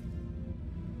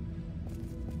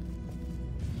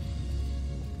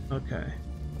 Okay.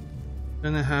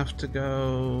 Gonna have to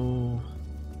go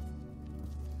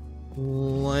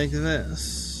like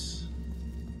this.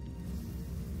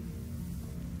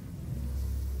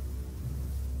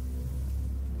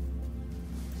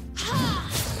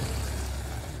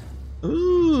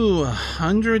 Ooh,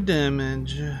 100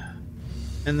 damage.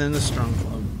 And then the strong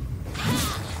club.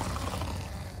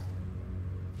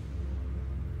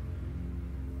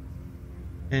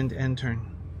 And end turn.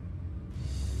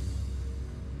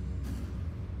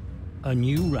 A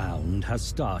new round has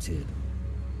started.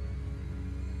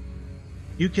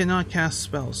 You cannot cast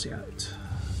spells yet.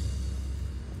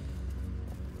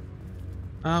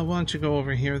 Why don't you go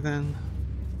over here then?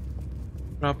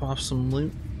 Drop off some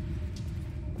loot.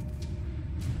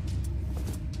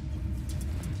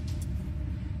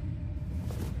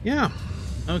 Yeah.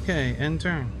 Okay, end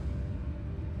turn.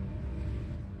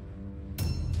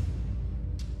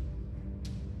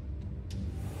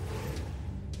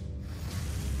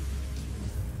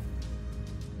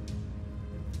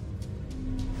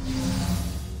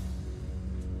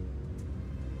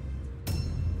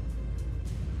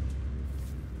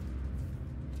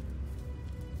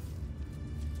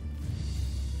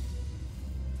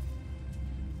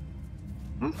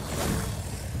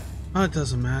 Oh, it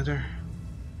doesn't matter.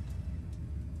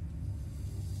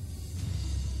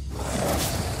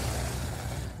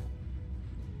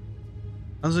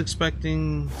 I was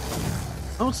expecting...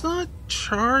 Oh, it's not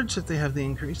charge that they have the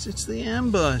increase, it's the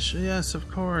ambush. Yes, of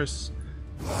course.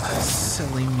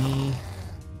 Silly me.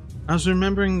 I was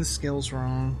remembering the skills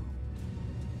wrong.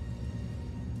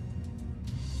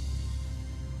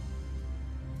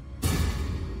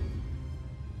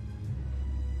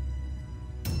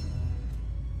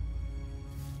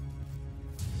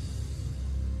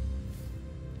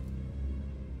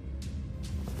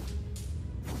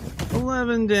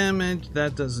 Damage,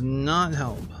 that does not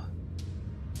help.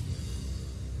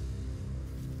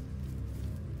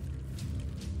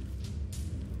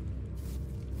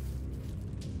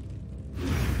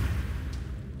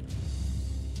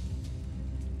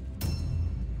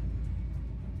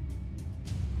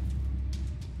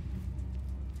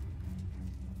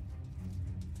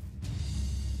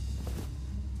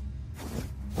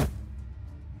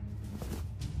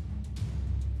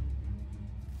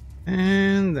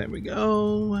 And there we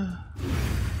go.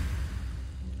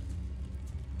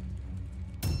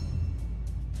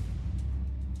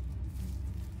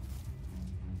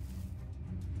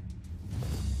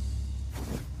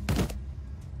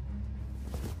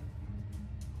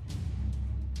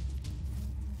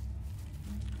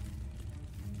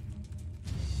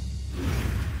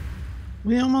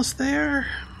 We almost there?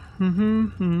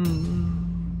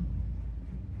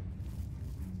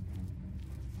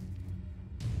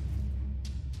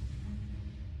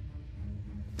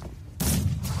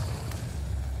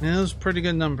 Yeah, those are pretty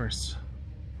good numbers.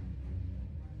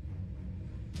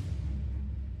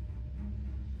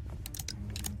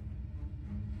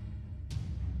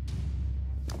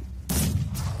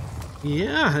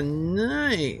 Yeah,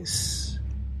 nice.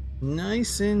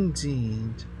 Nice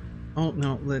indeed. Oh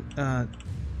no,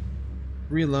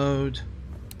 reload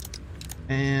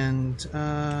and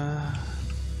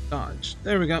dodge.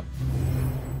 There we go.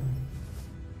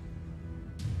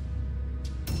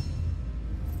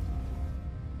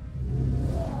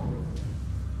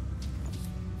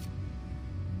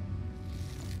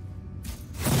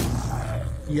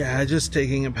 Yeah, just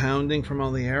taking a pounding from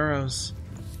all the arrows.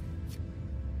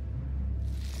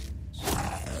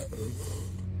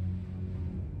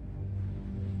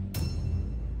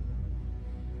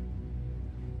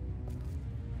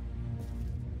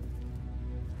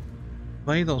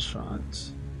 vital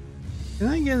shots. Can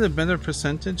I get a better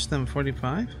percentage than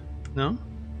 45? No?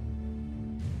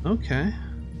 Okay.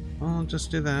 Well, I'll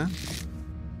just do that.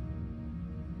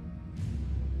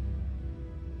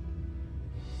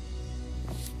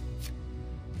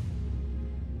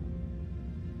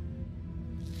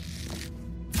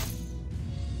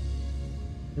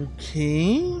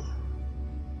 Okay.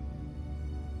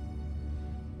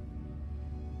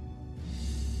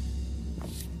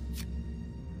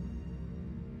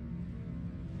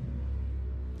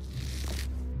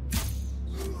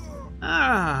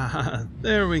 Ah,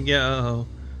 there we go.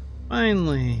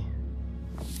 Finally.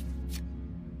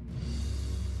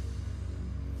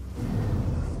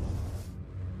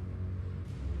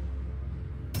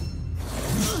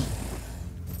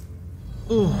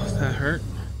 Ooh, that hurt.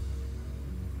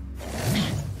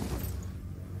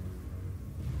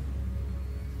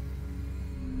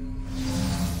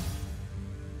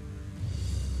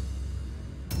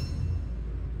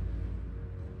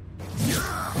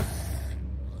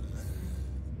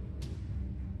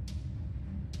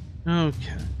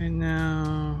 Okay, and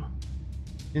now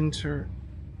interact.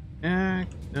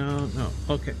 No.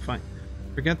 Okay, fine.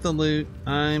 Forget the loot.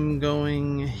 I'm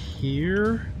going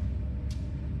here.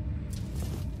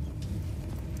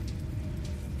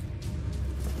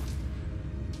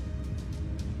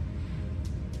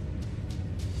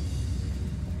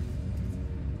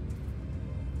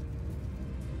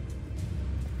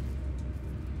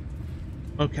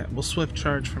 Okay, we'll swift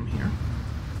charge from here.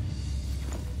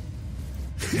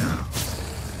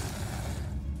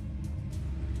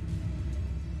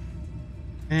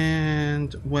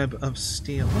 And web of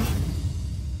steel.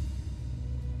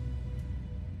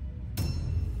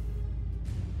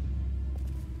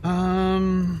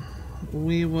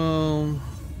 We will.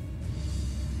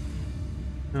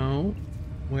 No.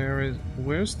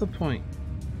 Where's the point?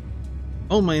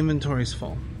 Oh, my inventory's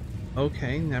full.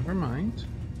 Okay, never mind.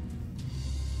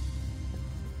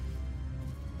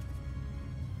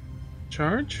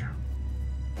 Charge.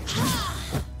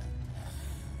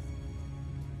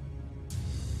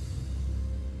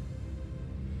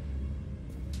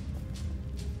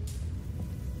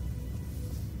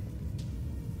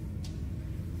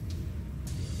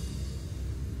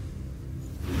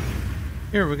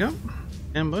 Here we go.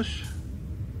 Ambush.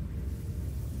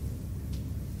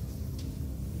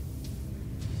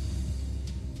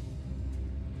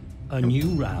 A new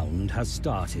round has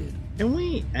started. Can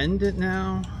we end it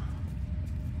now?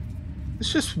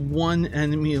 There's just one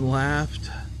enemy left.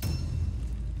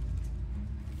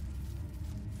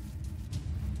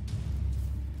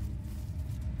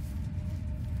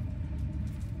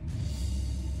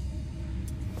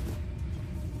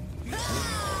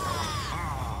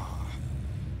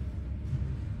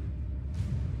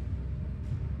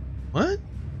 What?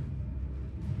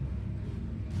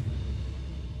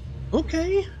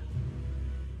 Okay.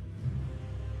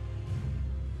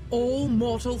 All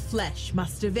mortal flesh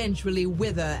must eventually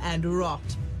wither and rot.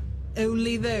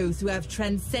 Only those who have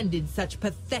transcended such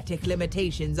pathetic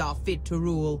limitations are fit to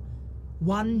rule.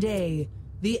 One day,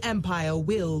 the Empire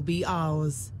will be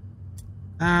ours.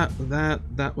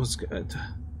 That was good.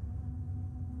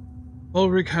 Full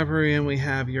recovery, and we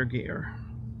have your gear.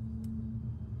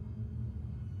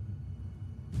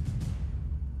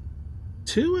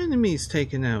 Two enemies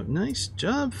taken out. Nice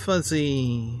job,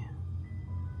 Fuzzy.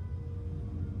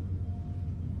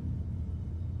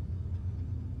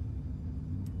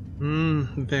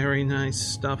 Very nice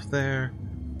stuff there.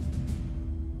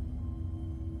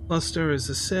 Cluster is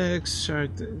a 6.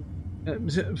 Shard.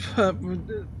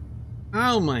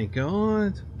 Oh my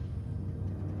god.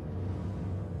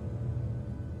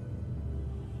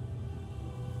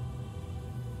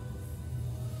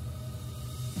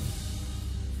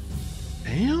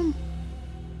 Damn.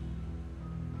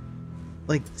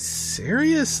 Like,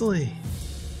 seriously?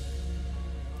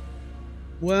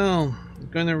 Well, I'm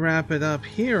gonna wrap it up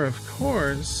here, of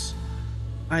course.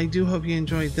 I do hope you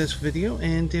enjoyed this video,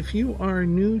 and if you are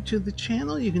new to the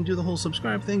channel, you can do the whole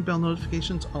subscribe thing, bell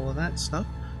notifications, all of that stuff.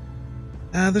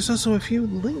 There's also a few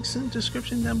links in the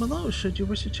description down below, should you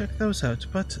wish to check those out.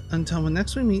 But until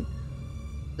next we meet,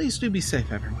 please do be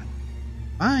safe, everyone.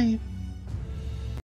 Bye!